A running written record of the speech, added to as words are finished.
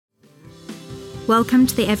Welcome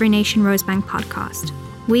to the Every Nation Rosebank podcast.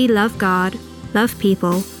 We love God, love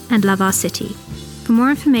people, and love our city. For more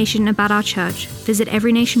information about our church, visit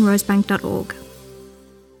everynationrosebank.org.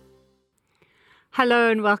 Hello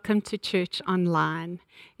and welcome to Church Online.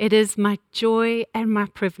 It is my joy and my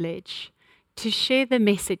privilege to share the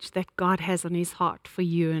message that God has on His heart for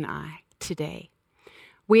you and I today.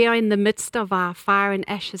 We are in the midst of our Fire and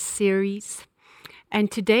Ashes series, and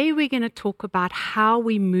today we're going to talk about how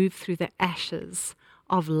we move through the ashes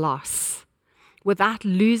of loss without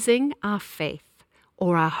losing our faith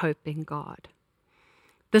or our hope in God.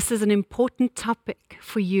 This is an important topic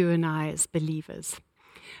for you and I as believers,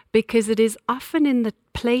 because it is often in the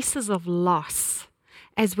places of loss,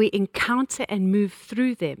 as we encounter and move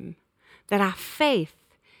through them, that our faith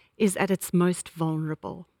is at its most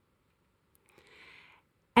vulnerable.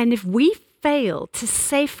 And if we fail to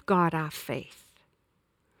safeguard our faith,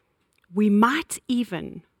 we might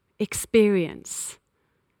even experience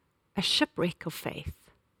a shipwreck of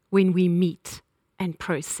faith when we meet and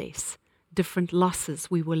process different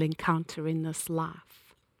losses we will encounter in this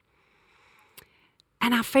life.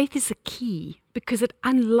 And our faith is a key because it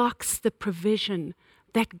unlocks the provision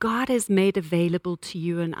that God has made available to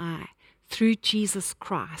you and I through Jesus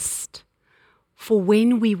Christ for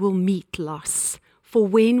when we will meet loss, for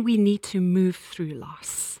when we need to move through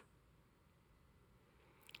loss.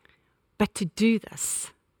 But to do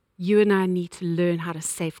this, you and I need to learn how to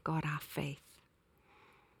safeguard our faith.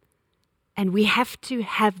 And we have to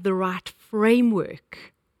have the right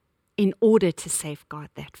framework in order to safeguard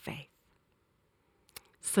that faith.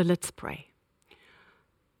 So let's pray.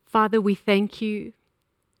 Father, we thank you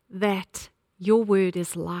that your word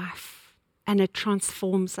is life and it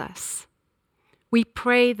transforms us. We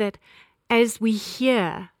pray that as we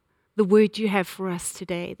hear the word you have for us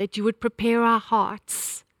today, that you would prepare our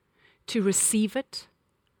hearts to receive it,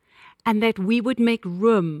 and that we would make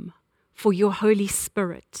room for your Holy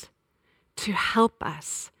Spirit to help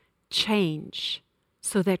us change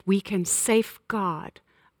so that we can safeguard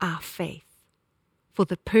our faith for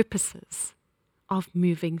the purposes of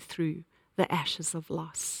moving through the ashes of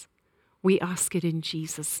loss. We ask it in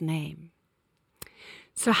Jesus' name.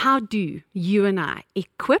 So how do you and I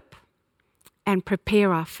equip and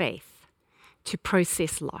prepare our faith to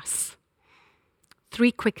process loss?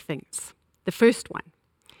 3 quick things. The first one,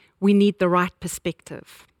 we need the right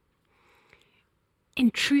perspective.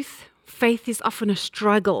 In truth, faith is often a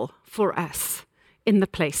struggle for us in the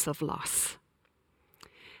place of loss,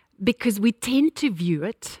 because we tend to view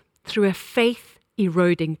it through a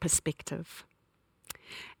faith-eroding perspective.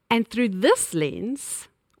 And through this lens,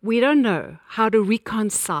 we don't know how to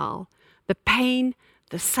reconcile the pain,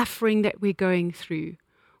 the suffering that we're going through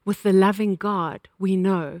with the loving God we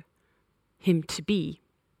know Him to be.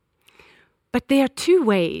 But there are 2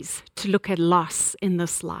 ways to look at loss in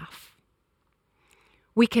this life.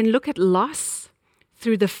 We can look at loss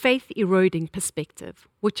through the faith-eroding perspective,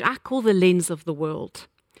 which I call the lens of the world.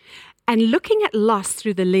 And looking at loss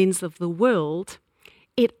through the lens of the world,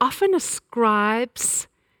 it often ascribes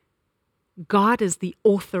God as the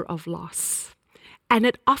author of loss. And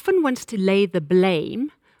it often wants to lay the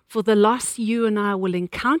blame for the loss you and I will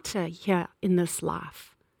encounter here in this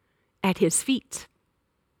life at His feet.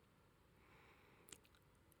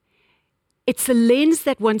 It's a lens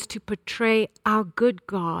that wants to portray our good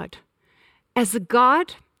God as a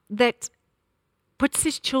God that puts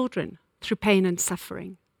His children through pain and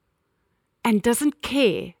suffering and doesn't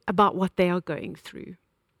care about what they are going through.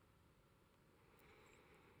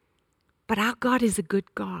 But our God is a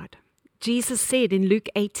good God. Jesus said in Luke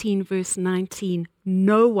 18, verse 19,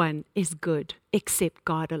 no one is good except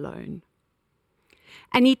God alone.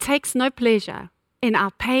 And He takes no pleasure in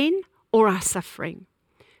our pain or our suffering.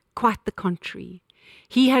 Quite the contrary.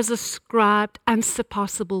 He has ascribed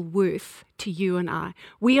unsurpassable worth to you and I.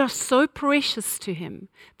 We are so precious to Him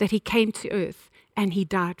that He came to earth and He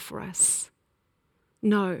died for us.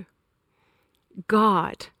 No,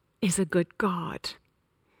 God is a good God.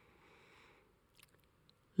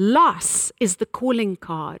 Loss is the calling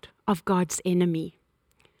card of God's enemy.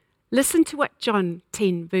 Listen to what John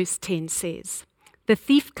 10, verse 10 says. The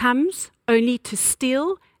thief comes only to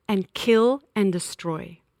steal and kill and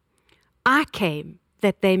destroy. I came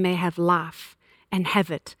that they may have life and have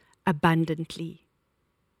it abundantly.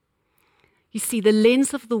 You see, the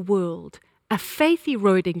lens of the world, a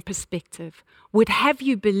faith-eroding perspective, would have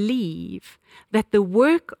you believe that the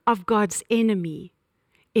work of God's enemy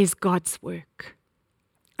is God's work.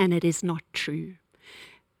 And it is not true.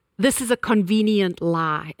 This is a convenient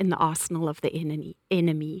lie in the arsenal of the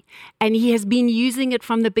enemy, and he has been using it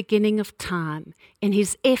from the beginning of time in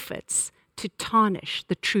his efforts to tarnish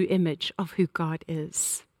the true image of who God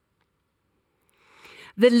is.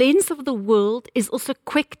 The lens of the world is also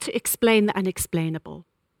quick to explain the unexplainable.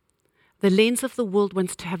 The lens of the world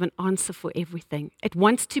wants to have an answer for everything. It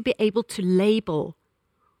wants to be able to label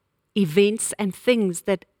events and things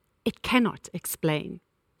that it cannot explain.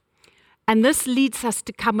 And this leads us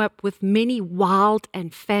to come up with many wild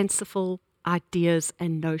and fanciful ideas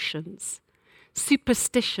and notions,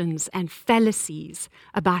 superstitions and fallacies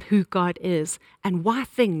about who God is and why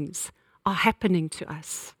things are happening to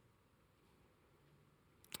us.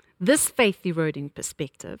 This faith-eroding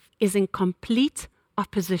perspective is in complete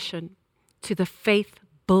opposition to the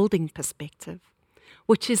faith-building perspective,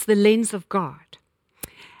 which is the lens of God.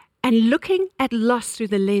 And looking at loss through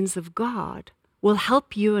the lens of God will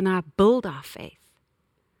help you and I build our faith.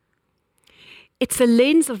 It's a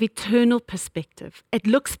lens of eternal perspective. It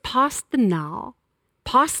looks past the now,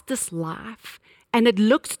 past this life, and it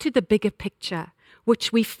looks to the bigger picture,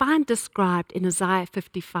 which we find described in Isaiah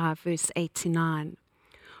 55, verse 8 to 9.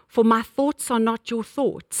 For my thoughts are not your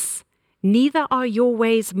thoughts, neither are your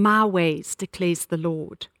ways my ways, declares the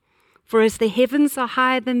Lord. For as the heavens are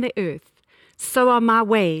higher than the earth, so are my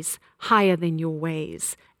ways higher than your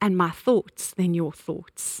ways, and my thoughts than your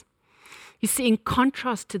thoughts. You see, in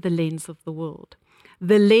contrast to the lens of the world,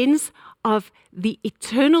 the lens of the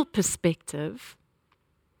eternal perspective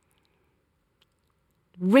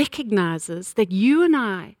recognizes that you and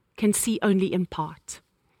I can see only in part.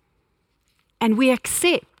 And we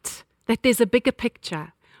accept that there's a bigger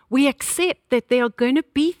picture. We accept that there are going to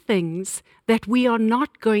be things that we are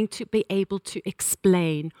not going to be able to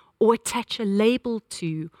explain or attach a label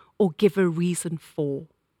to or give a reason for.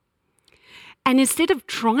 And instead of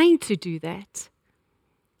trying to do that,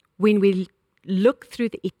 when we look through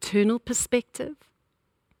the eternal perspective,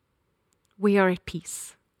 we are at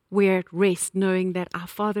peace. We are at rest, knowing that our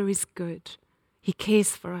Father is good. He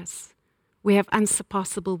cares for us. We have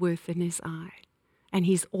unsurpassable worth in His eye, and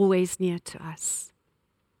He's always near to us.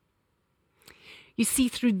 You see,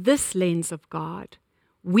 through this lens of God,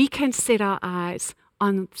 we can set our eyes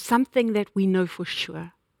on something that we know for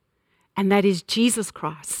sure, and that is Jesus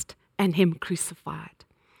Christ and Him crucified.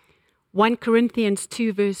 1 Corinthians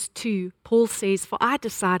 2 verse 2, Paul says, "For I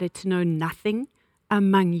decided to know nothing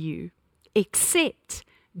among you except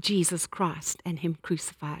Jesus Christ and Him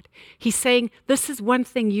crucified." He's saying this is one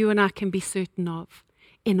thing you and I can be certain of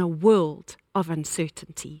in a world of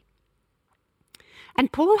uncertainty.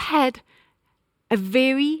 And Paul had a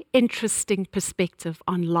very interesting perspective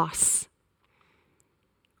on loss.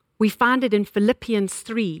 We find it in Philippians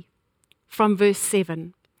 3 from verse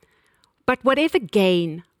 7. "But whatever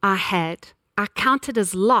gain I had, I counted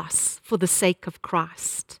as loss for the sake of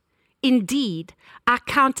Christ. Indeed, I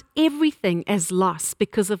count everything as loss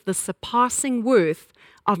because of the surpassing worth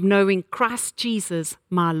of knowing Christ Jesus,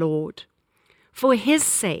 my Lord. For His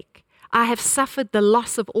sake, I have suffered the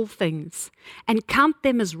loss of all things and count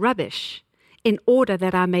them as rubbish in order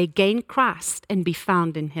that I may gain Christ and be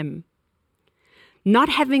found in Him. Not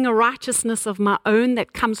having a righteousness of my own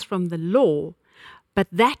that comes from the law, but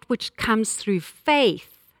that which comes through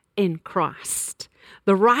faith in Christ,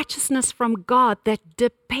 the righteousness from God that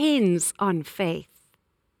depends on faith,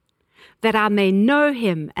 that I may know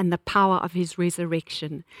Him and the power of His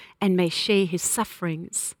resurrection and may share His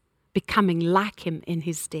sufferings, becoming like Him in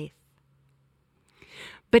His death."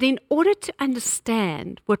 But in order to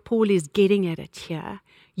understand what Paul is getting at it here,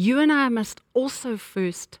 you and I must also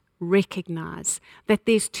first recognize that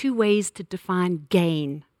there's two ways to define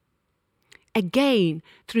gain. Again,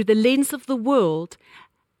 through the lens of the world,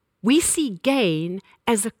 we see gain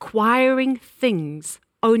as acquiring things,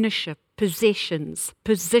 ownership, possessions,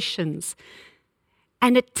 positions,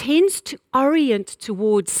 and it tends to orient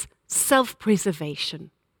towards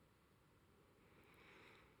self-preservation.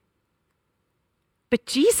 But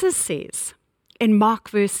Jesus says in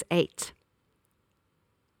Mark chapter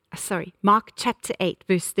 8,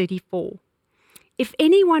 verse 34, "If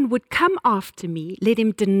anyone would come after me, let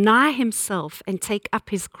him deny himself and take up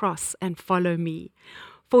his cross and follow me.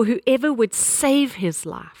 For whoever would save his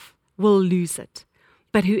life will lose it,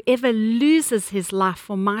 but whoever loses his life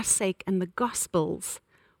for my sake and the gospel's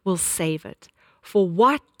will save it. For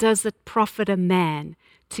what does it profit a man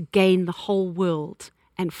to gain the whole world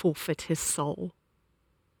and forfeit his soul?"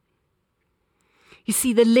 You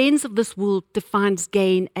see, the lens of this world defines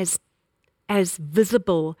gain as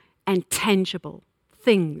visible and tangible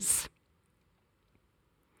things.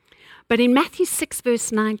 But in Matthew 6,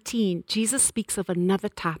 verse 19, Jesus speaks of another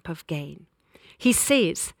type of gain. He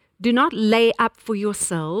says, "Do not lay up for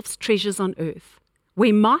yourselves treasures on earth,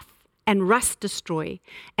 where moth and rust destroy,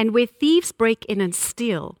 and where thieves break in and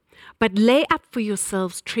steal. But lay up for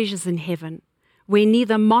yourselves treasures in heaven, where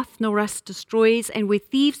neither moth nor rust destroys, and where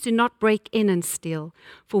thieves do not break in and steal.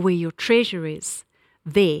 For where your treasure is,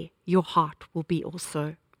 there your heart will be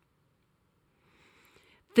also.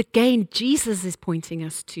 The gain Jesus is pointing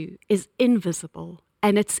us to is invisible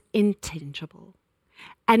and it's intangible.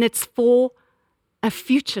 And it's for a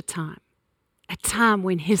future time, a time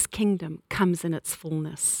when his kingdom comes in its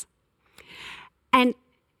fullness. And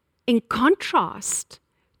in contrast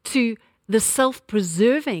to the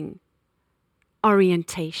self-preserving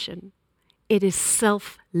orientation, it is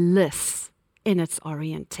selfless in its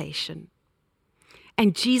orientation.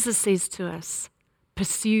 And Jesus says to us,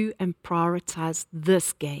 pursue and prioritize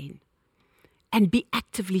this gain and be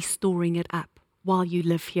actively storing it up while you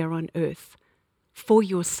live here on earth for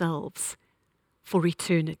yourselves, for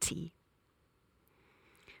eternity.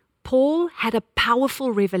 Paul had a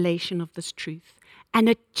powerful revelation of this truth, and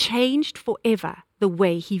it changed forever the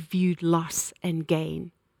way he viewed loss and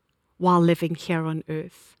gain while living here on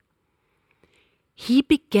earth. He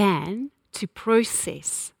began to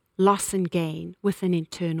process loss and gain with an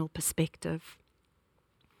internal perspective.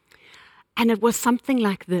 And it was something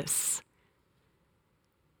like this.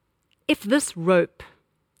 If this rope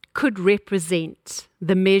could represent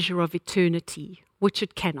the measure of eternity, which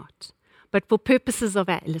it cannot, but for purposes of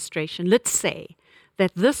our illustration, let's say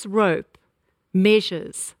that this rope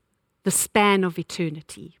measures the span of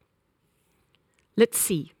eternity. Let's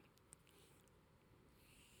see.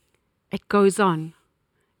 It goes on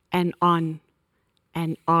and on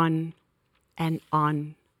and on and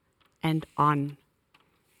on and on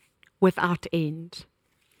without end.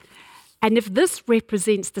 And if this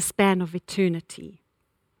represents the span of eternity,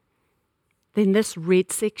 then this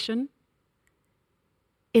red section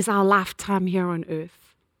is our lifetime here on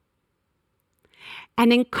earth.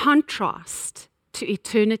 And in contrast to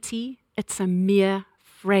eternity, it's a mere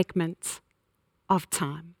fragment of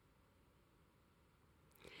time.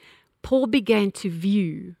 Paul began to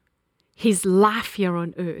view his life here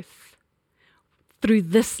on earth through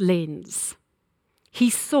this lens. He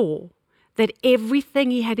saw that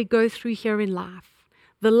everything he had to go through here in life,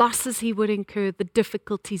 the losses he would incur, the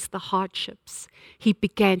difficulties, the hardships, he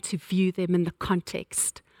began to view them in the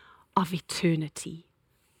context of eternity.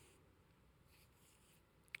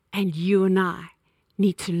 And you and I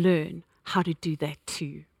need to learn how to do that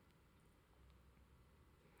too.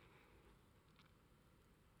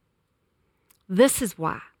 This is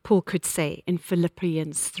why Paul could say in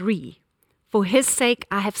Philippians 3, for his sake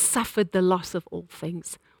I have suffered the loss of all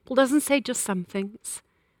things. Paul doesn't say just some things,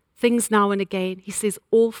 things now and again. He says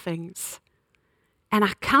all things. And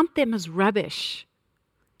I count them as rubbish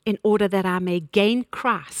in order that I may gain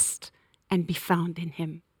Christ and be found in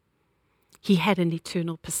him. He had an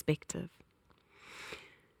eternal perspective.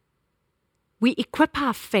 We equip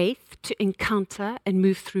our faith to encounter and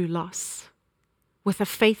move through loss with a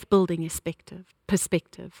faith-building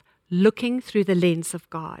perspective, looking through the lens of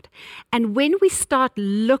God. And when we start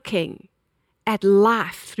looking at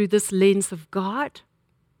life through this lens of God,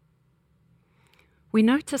 we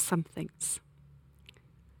notice some things.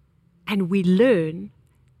 And we learn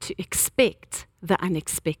to expect the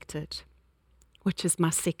unexpected, which is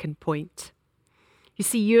my second point. You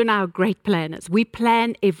see, you and I are great planners. We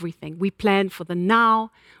plan everything. We plan for the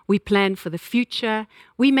now. We plan for the future.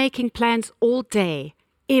 We're making plans all day,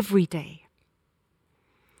 every day.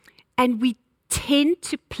 And we tend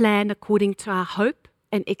to plan according to our hope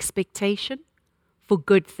and expectation for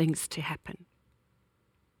good things to happen.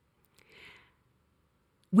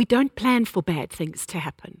 We don't plan for bad things to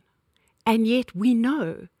happen. And yet we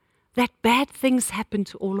know that bad things happen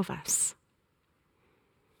to all of us.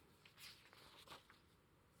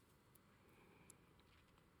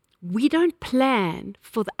 We don't plan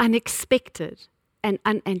for the unexpected and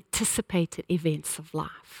unanticipated events of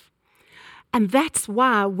life. And that's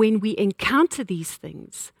why when we encounter these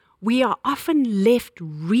things, we are often left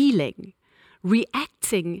reeling,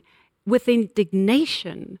 reacting with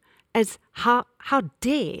indignation as how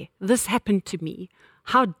dare this happen to me?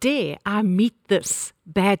 How dare I meet this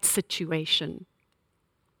bad situation?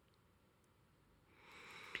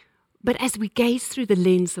 But as we gaze through the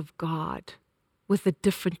lens of God with a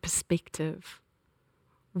different perspective,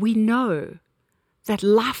 we know that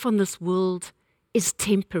life on this world is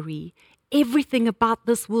temporary. Everything about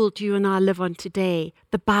this world you and I live on today,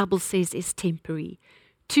 the Bible says is temporary.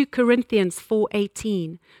 2 Corinthians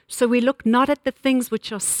 4:18. So we look not at the things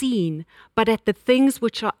which are seen, but at the things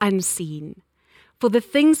which are unseen. For the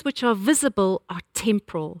things which are visible are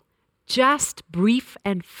temporal, just brief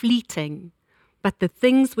and fleeting, but the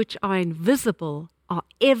things which are invisible are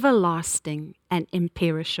everlasting and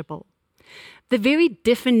imperishable. The very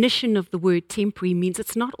definition of the word temporary means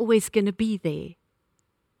it's not always going to be there.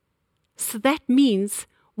 So that means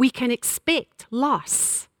we can expect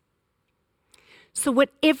loss. So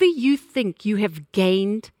whatever you think you have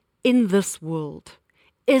gained in this world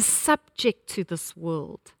is subject to this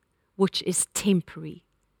world, which is temporary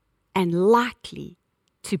and likely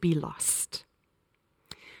to be lost.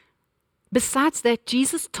 Besides that,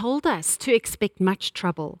 Jesus told us to expect much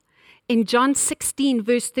trouble. In John 16,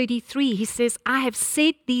 verse 33, he says, I have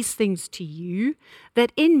said these things to you,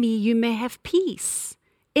 that in me you may have peace.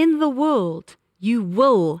 In the world you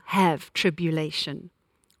will have tribulation,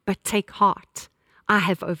 but take heart, I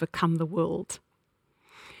have overcome the world.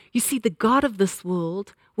 You see, the God of this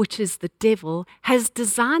world, which is the devil, has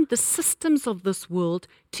designed the systems of this world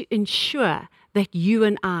to ensure that you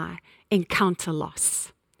and I encounter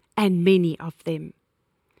loss, and many of them.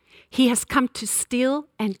 He has come to steal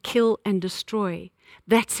and kill and destroy.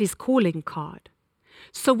 That's his calling card.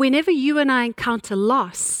 So whenever you and I encounter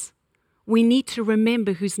loss, we need to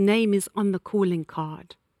remember whose name is on the calling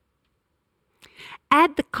card.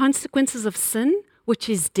 Add the consequences of sin, which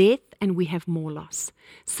is death, and we have more loss.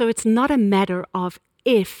 So it's not a matter of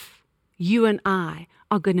if you and I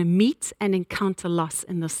are going to meet and encounter loss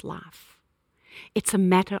in this life. It's a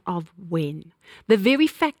matter of when. The very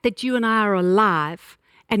fact that you and I are alive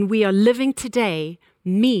and we are living today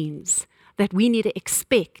means that we need to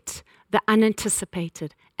expect the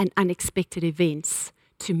unanticipated and unexpected events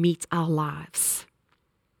to meet our lives.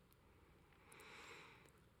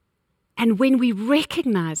 And when we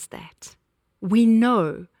recognize that, we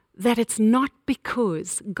know that it's not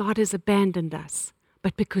because God has abandoned us,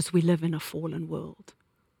 but because we live in a fallen world.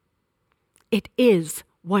 It is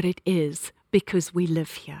what it is because we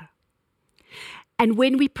live here. And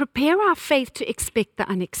when we prepare our faith to expect the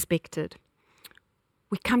unexpected,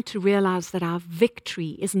 we come to realize that our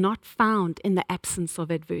victory is not found in the absence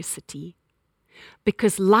of adversity.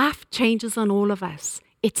 Because life changes on all of us.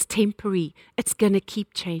 It's temporary. It's going to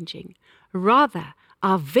keep changing. Rather,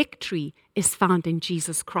 our victory is found in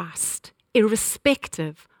Jesus Christ,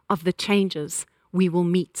 irrespective of the changes we will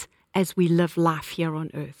meet as we live life here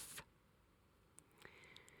on earth.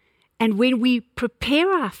 And when we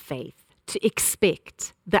prepare our faith to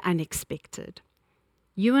expect the unexpected,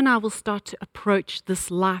 you and I will start to approach this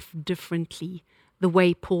life differently, the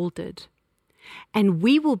way Paul did. And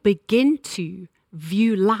we will begin to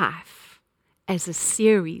view life as a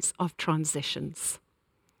series of transitions.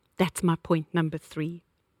 That's my point number 3.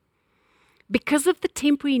 Because of the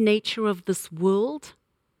temporary nature of this world,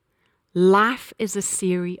 life is a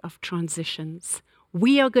series of transitions.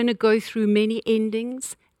 We are going to go through many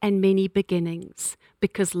endings and many beginnings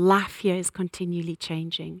because life here is continually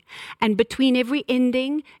changing. And between every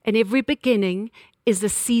ending and every beginning is a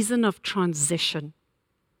season of transition.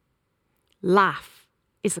 Life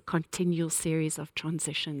is a continual series of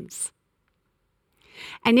transitions.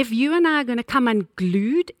 And if you and I are going to come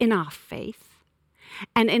unglued in our faith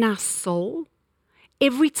and in our soul,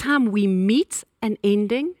 every time we meet an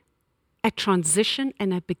ending, a transition,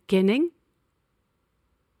 and a beginning,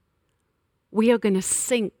 we are going to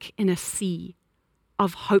sink in a sea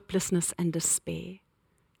of hopelessness and despair.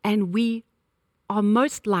 And we are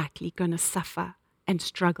most likely going to suffer and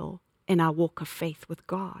struggle in our walk of faith with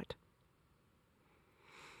God.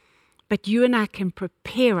 But you and I can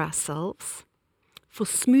prepare ourselves for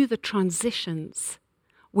smoother transitions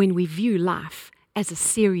when we view life as a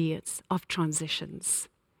series of transitions.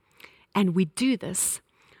 And we do this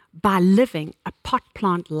by living a pot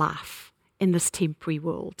plant life in this temporary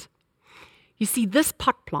world. You see, this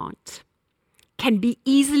pot plant can be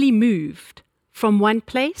easily moved from one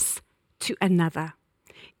place to another.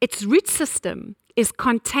 Its root system is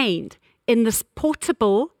contained in this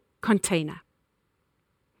portable container.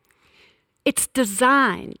 It's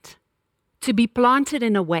designed to be planted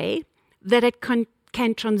in a way that it can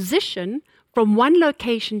transition from one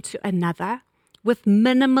location to another with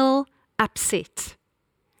minimal upset.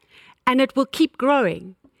 And it will keep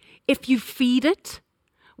growing. If you feed it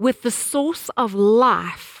with the source of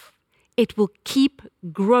life, it will keep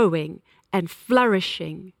growing and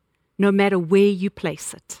flourishing no matter where you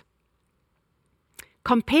place it.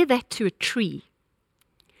 Compare that to a tree,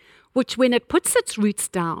 which when it puts its roots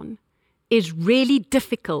down, is really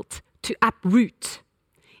difficult to uproot.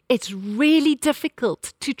 It's really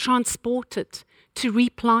difficult to transport it, to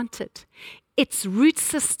replant it. Its root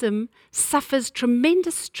system suffers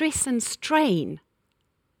tremendous stress and strain,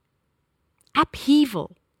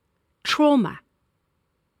 upheaval, trauma.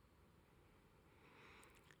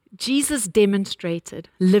 Jesus demonstrated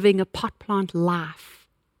living a pot plant life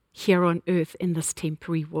here on earth in this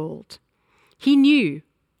temporary world. He knew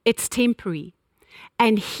It's temporary.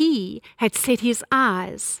 And he had set his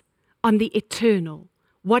eyes on the eternal,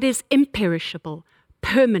 what is imperishable,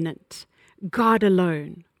 permanent, God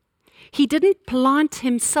alone. He didn't plant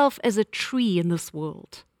himself as a tree in this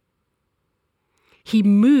world. He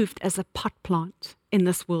moved as a pot plant in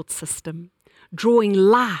this world system, drawing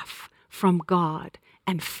life from God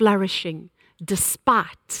and flourishing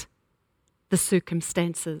despite the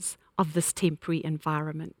circumstances of this temporary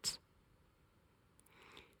environment.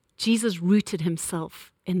 Jesus rooted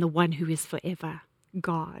himself in the one who is forever,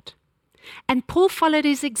 God. And Paul followed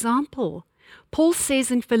his example. Paul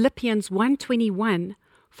says in Philippians 1:21,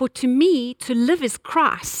 "For to me to live is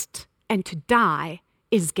Christ, and to die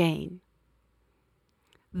is gain."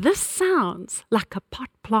 This sounds like a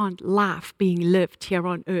pot plant life being lived here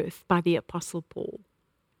on earth by the Apostle Paul.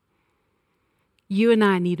 You and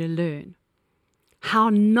I need to learn how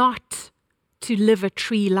not to live a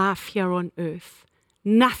tree life here on earth.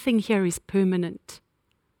 Nothing here is permanent.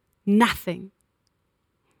 Nothing.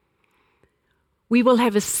 We will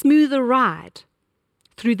have a smoother ride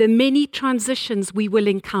through the many transitions we will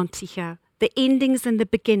encounter here, the endings and the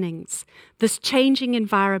beginnings, this changing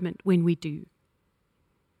environment when we do.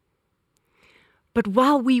 But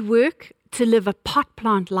while we work to live a pot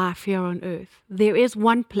plant life here on earth, there is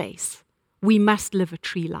one place we must live a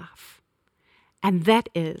tree life, and that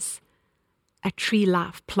is a tree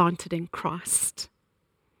life planted in Christ.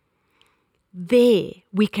 There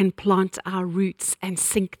we can plant our roots and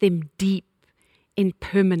sink them deep in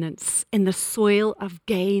permanence, in the soil of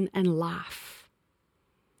gain and life.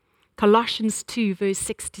 Colossians 2 verse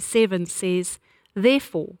 6 to 7 says,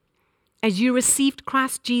 "Therefore, as you received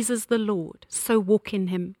Christ Jesus the Lord, so walk in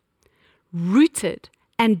him, rooted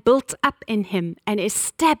and built up in him and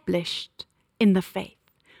established in the faith."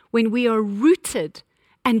 When we are rooted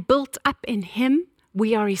and built up in him,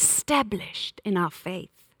 we are established in our faith.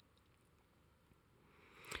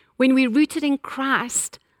 When we're rooted in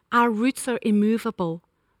Christ, our roots are immovable.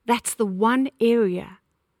 That's the one area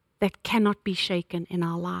that cannot be shaken in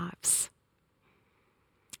our lives.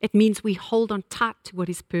 It means we hold on tight to what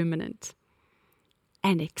is permanent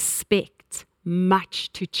and expect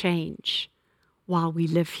much to change while we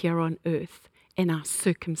live here on earth in our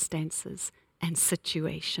circumstances and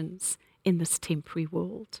situations in this temporary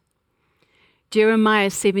world. Jeremiah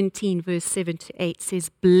 17 verse 7 to 8 says,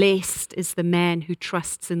 "Blessed is the man who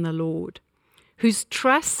trusts in the Lord, whose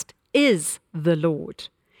trust is the Lord.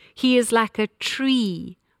 He is like a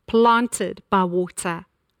tree planted by water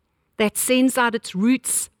that sends out its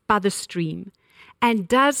roots by the stream and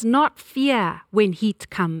does not fear when heat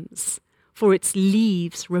comes, for its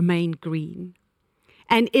leaves remain green,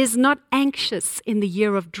 and is not anxious in the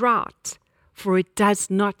year of drought, for it does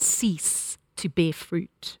not cease to bear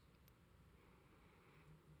fruit."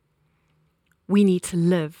 We need to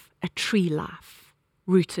live a tree life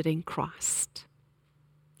rooted in Christ.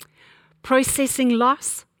 Processing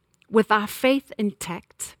loss with our faith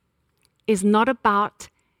intact is not about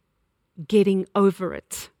getting over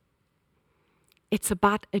it. It's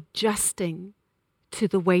about adjusting to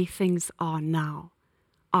the way things are now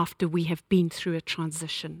after we have been through a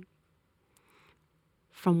transition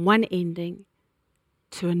from one ending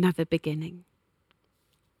to another beginning.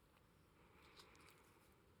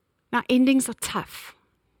 Now, endings are tough.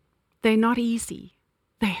 They're not easy.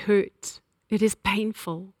 They hurt. It is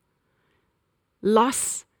painful.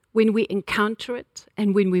 Loss, when we encounter it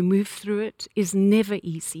and when we move through it, is never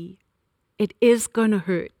easy. It is going to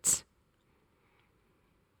hurt.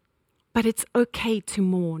 But it's okay to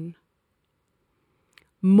mourn.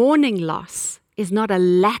 Mourning loss is not a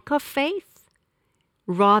lack of faith.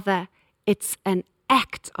 Rather, it's an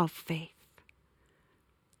act of faith.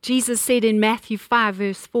 Jesus said in Matthew 5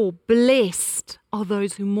 verse 4, "Blessed are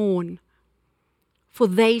those who mourn, for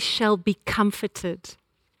they shall be comforted."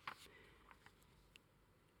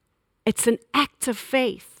 It's an act of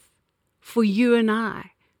faith for you and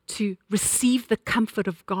I to receive the comfort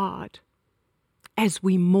of God as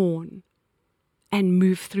we mourn and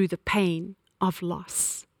move through the pain of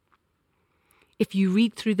loss. If you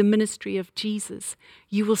read through the ministry of Jesus,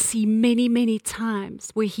 you will see many, many times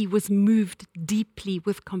where he was moved deeply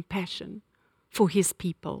with compassion for his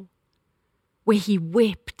people, where he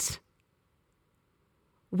wept.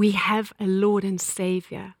 We have a Lord and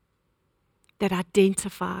Savior that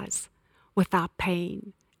identifies with our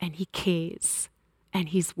pain, and he cares, and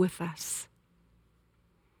he's with us.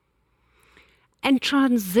 And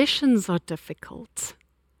transitions are difficult.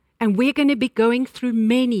 And we're going to be going through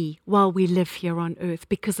many while we live here on earth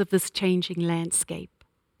because of this changing landscape.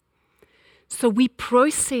 So we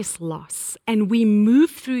process loss and we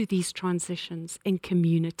move through these transitions in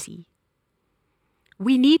community.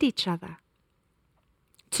 We need each other.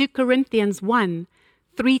 2 Corinthians 1,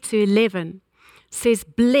 3-11 says,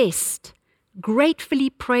 "Blessed, gratefully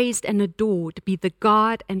praised and adored be the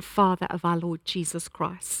God and Father of our Lord Jesus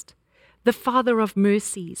Christ, the Father of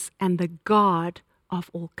mercies and the God of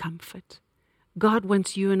all comfort." God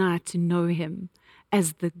wants you and I to know him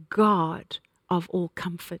as the God of all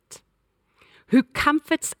comfort, who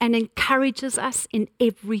comforts and encourages us in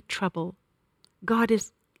every trouble. God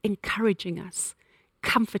is encouraging us,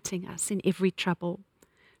 comforting us in every trouble,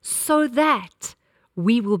 so that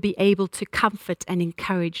we will be able to comfort and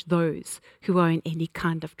encourage those who are in any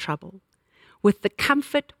kind of trouble, with the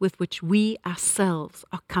comfort with which we ourselves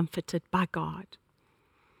are comforted by God.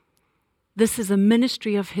 This is a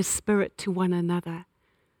ministry of his Spirit to one another.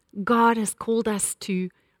 God has called us to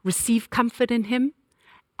receive comfort in him,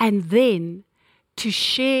 and then to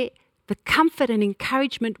share the comfort and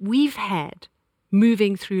encouragement we've had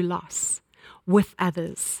moving through loss with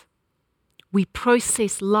others. We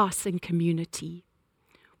process loss in community.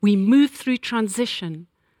 We move through transition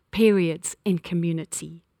periods in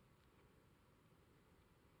community.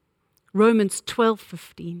 Romans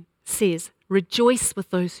 12:15 says, "Rejoice with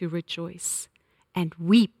those who rejoice, and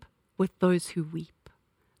weep with those who weep."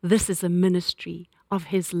 This is a ministry of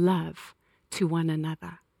his love to one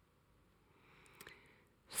another.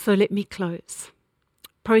 So let me close.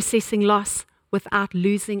 Processing loss without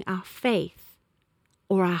losing our faith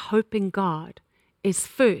or our hope in God is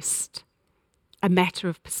first a matter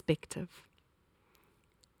of perspective,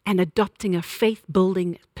 and adopting a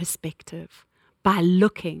faith-building perspective by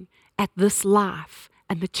looking at this life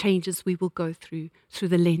and the changes we will go through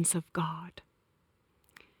the lens of God.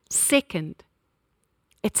 Second,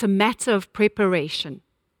 it's a matter of preparation,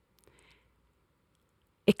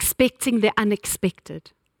 expecting the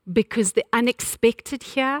unexpected, because the unexpected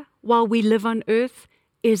here, while we live on earth,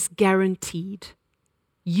 is guaranteed.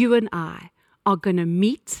 You and I are going to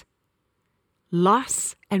meet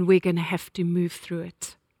loss, and we're going to have to move through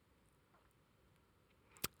it.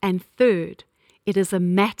 And third, it is a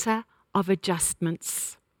matter of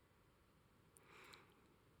adjustments,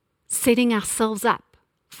 setting ourselves up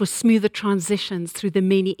for smoother transitions through the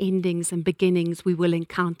many endings and beginnings we will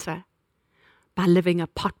encounter by living a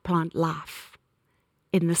pot plant life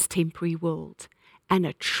in this temporary world and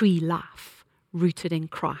a tree life rooted in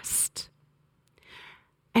Christ.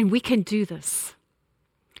 And we can do this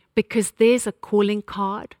because there's a calling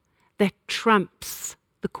card that trumps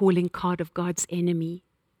the calling card of God's enemy.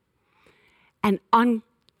 And on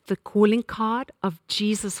the calling card of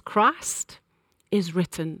Jesus Christ is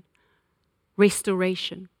written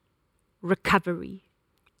restoration, recovery,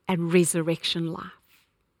 and resurrection life.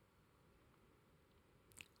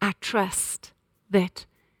 I trust that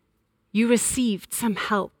you received some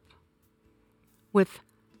help with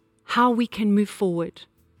how we can move forward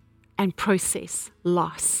and process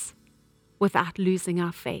loss without losing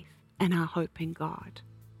our faith and our hope in God.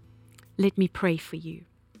 Let me pray for you.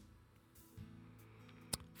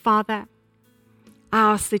 Father,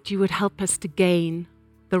 I ask that you would help us to gain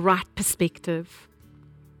the right perspective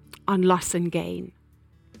on loss and gain,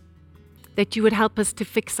 that you would help us to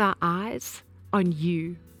fix our eyes on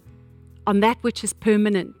you, on that which is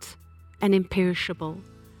permanent and imperishable,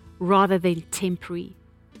 rather than temporary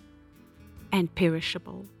and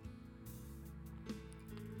perishable.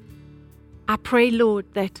 I pray, Lord,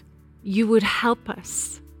 that you would help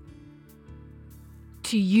us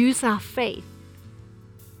to use our faith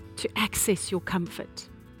to access your comfort,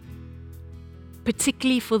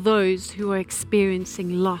 particularly for those who are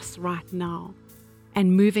experiencing loss right now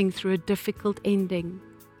and moving through a difficult ending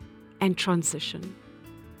and transition.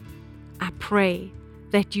 I pray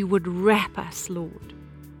that you would wrap us, Lord,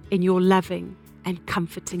 in your loving and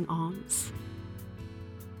comforting arms.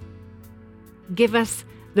 Give us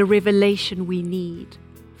the revelation we need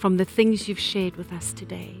from the things you've shared with us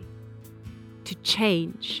today to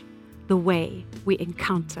change the way we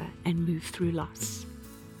encounter and move through loss.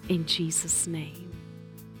 In Jesus' name.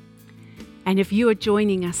 And if you are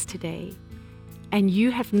joining us today and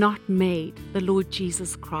you have not made the Lord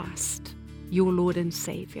Jesus Christ your Lord and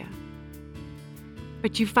Savior,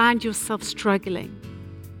 but you find yourself struggling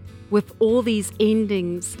with all these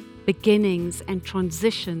endings, beginnings, and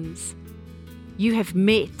transitions you have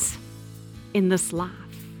met in this life,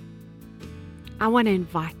 I want to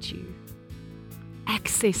invite you.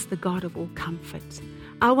 Access the God of all comfort.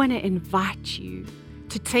 I want to invite you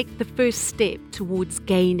to take the first step towards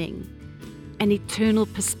gaining an eternal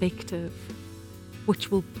perspective, which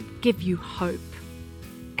will give you hope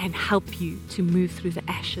and help you to move through the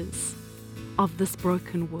ashes of this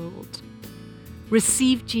broken world.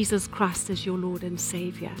 Receive Jesus Christ as your Lord and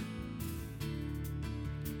Savior.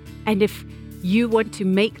 And if you want to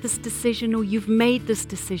make this decision or you've made this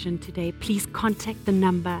decision today, please contact the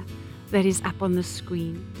number that is up on the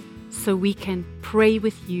screen so we can pray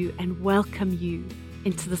with you and welcome you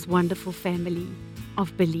into this wonderful family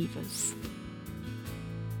of believers.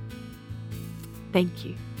 Thank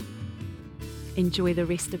you. Enjoy the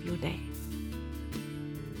rest of your day.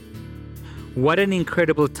 What an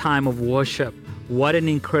incredible time of worship. What an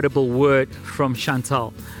incredible word from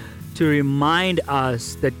Chantal to remind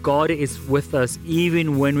us that God is with us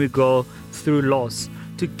even when we go through loss,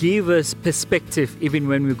 to give us perspective even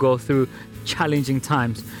when we go through challenging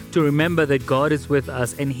times, to remember that God is with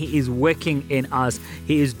us and He is working in us.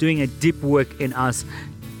 He is doing a deep work in us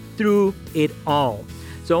through it all.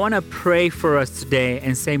 So I want to pray for us today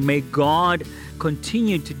and say, may God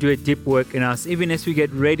continue to do a deep work in us, even as we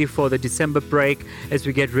get ready for the December break, as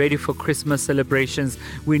we get ready for Christmas celebrations.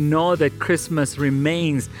 We know that Christmas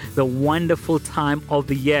remains the wonderful time of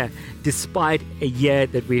the year, despite a year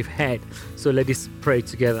that we've had. So let us pray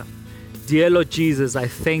together. Dear Lord Jesus, I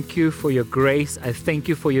thank you for your grace. I thank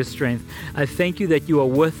you for your strength. I thank you that you are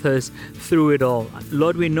with us through it all.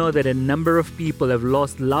 Lord, we know that a number of people have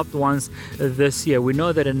lost loved ones this year. We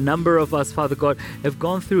know that a number of us, Father God, have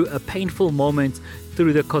gone through a painful moment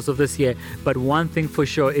through the course of this year. But one thing for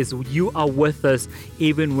sure is you are with us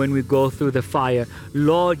even when we go through the fire.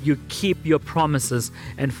 Lord, you keep your promises,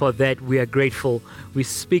 and for that we are grateful. We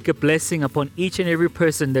speak a blessing upon each and every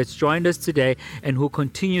person that's joined us today and who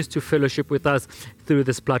continues to fellowship with us through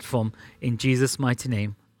this platform. In Jesus' mighty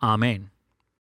name, amen.